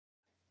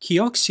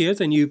Kioxia,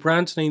 the new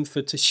brand name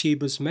for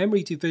Toshiba's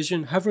memory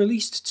division, have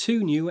released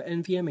two new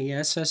NVMe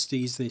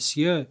SSDs this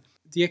year.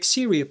 The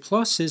Exceria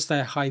Plus is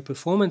their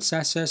high-performance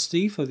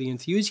SSD for the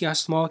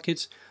enthusiast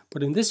market,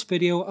 but in this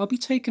video I'll be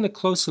taking a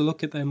closer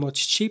look at their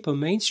much cheaper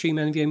mainstream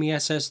NVMe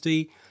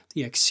SSD,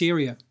 the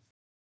Exceria.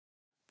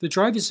 The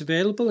drive is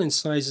available in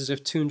sizes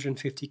of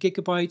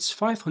 250GB,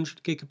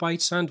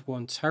 500GB and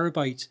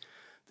 1TB.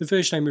 The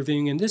version I'm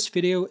reviewing in this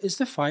video is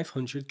the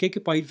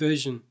 500GB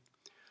version.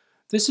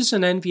 This is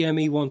an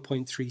NVMe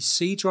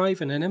 1.3C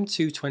drive and an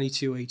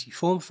M22280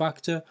 form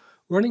factor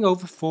running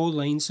over 4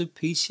 lanes of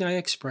PCI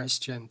Express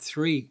Gen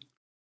 3.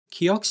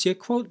 Kioxia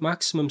quote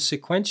maximum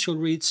sequential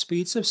read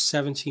speeds of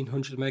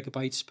 1700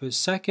 MB per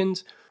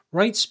second,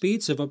 write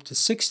speeds of up to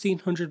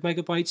 1600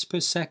 MB per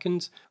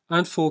second,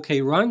 and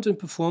 4K random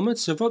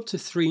performance of up to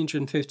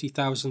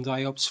 350,000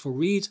 IOPS for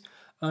read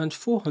and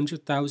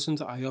 400,000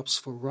 IOPS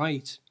for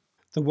write.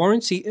 The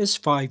warranty is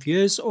 5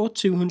 years or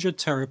 200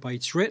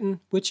 TB written,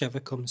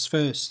 whichever comes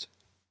first.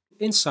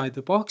 Inside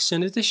the box,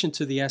 in addition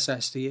to the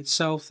SSD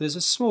itself, there's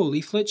a small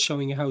leaflet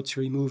showing you how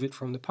to remove it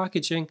from the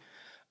packaging,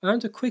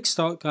 and a quick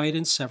start guide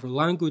in several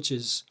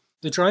languages.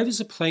 The drive is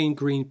a plain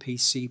green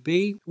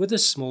PCB with a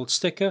small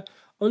sticker,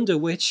 under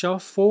which are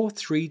 4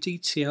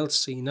 3D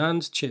TLC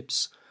NAND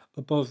chips.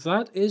 Above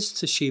that is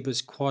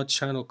Toshiba's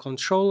quad-channel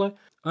controller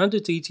and a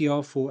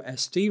DDR4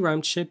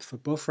 SDRAM chip for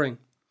buffering.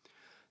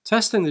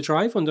 Testing the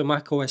drive under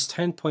macOS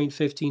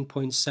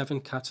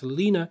 10.15.7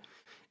 Catalina,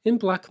 in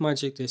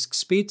Blackmagic Disk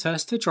Speed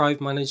Test, the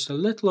drive managed a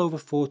little over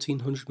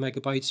 1400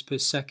 MB per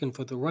second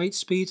for the write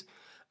speed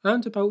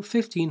and about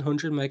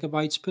 1500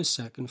 MB per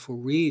second for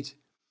read.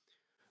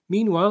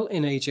 Meanwhile,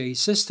 in AJ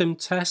System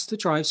Test, the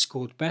drive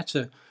scored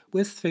better,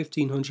 with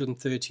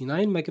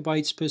 1539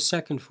 MB per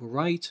second for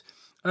write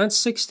and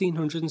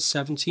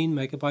 1617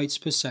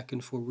 MB per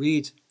second for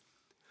read.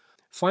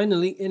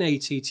 Finally, in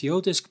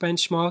ATTO Disk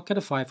Benchmark at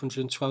a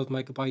 512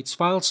 MB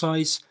file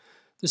size,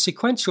 the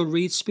sequential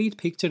read speed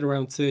peaked at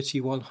around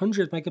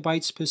 3100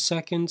 MB per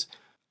second,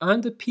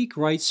 and the peak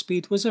write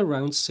speed was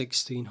around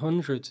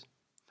 1600.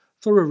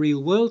 For a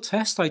real-world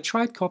test, I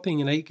tried copying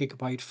an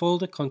 8GB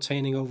folder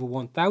containing over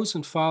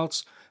 1000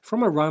 files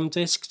from a RAM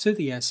disk to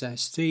the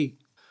SSD.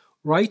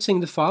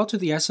 Writing the file to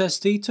the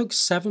SSD took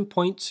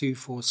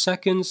 7.24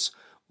 seconds,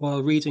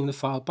 while reading the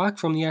file back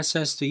from the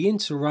SSD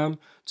into RAM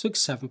took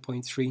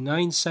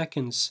 7.39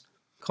 seconds.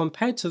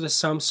 Compared to the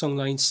Samsung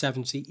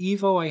 970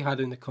 EVO I had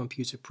in the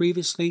computer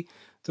previously,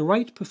 the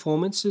write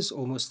performance is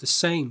almost the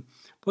same,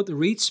 but the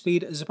read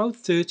speed is about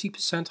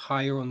 30%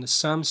 higher on the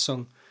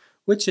Samsung,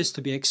 which is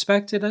to be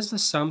expected as the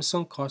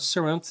Samsung costs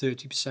around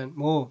 30%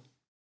 more.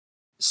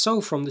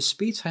 So from the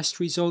speed test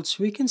results,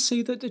 we can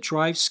see that the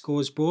drive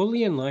scores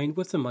broadly in line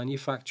with the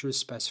manufacturer's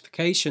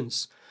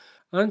specifications,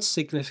 and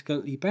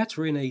significantly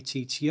better in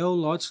ATTO,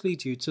 largely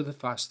due to the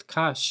fast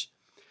cache.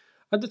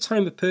 At the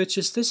time of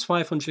purchase, this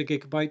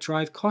 500GB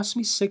drive cost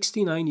me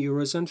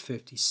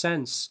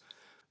 €69.50,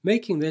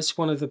 making this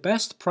one of the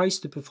best price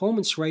to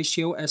performance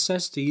ratio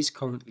SSDs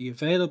currently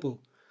available.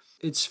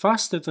 It's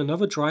faster than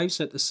other drives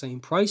at the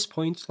same price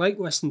point, like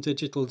Western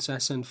Digital's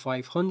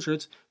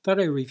SN500 that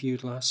I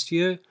reviewed last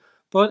year,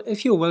 but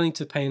if you're willing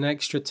to pay an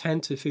extra 10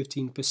 to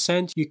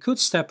 15%, you could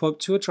step up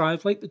to a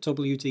drive like the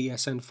WD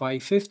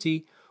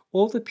SN550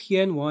 or the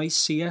PNY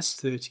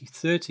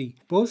CS3030,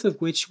 both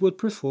of which would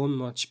perform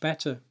much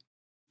better.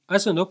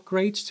 As an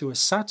upgrade to a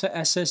SATA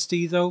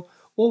SSD though,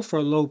 or for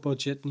a low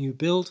budget new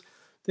build,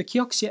 the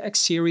Kioxia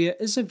Exceria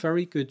is a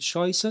very good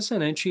choice as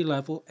an entry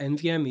level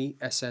NVMe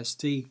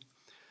SSD.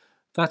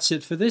 That's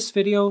it for this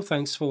video,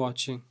 thanks for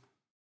watching.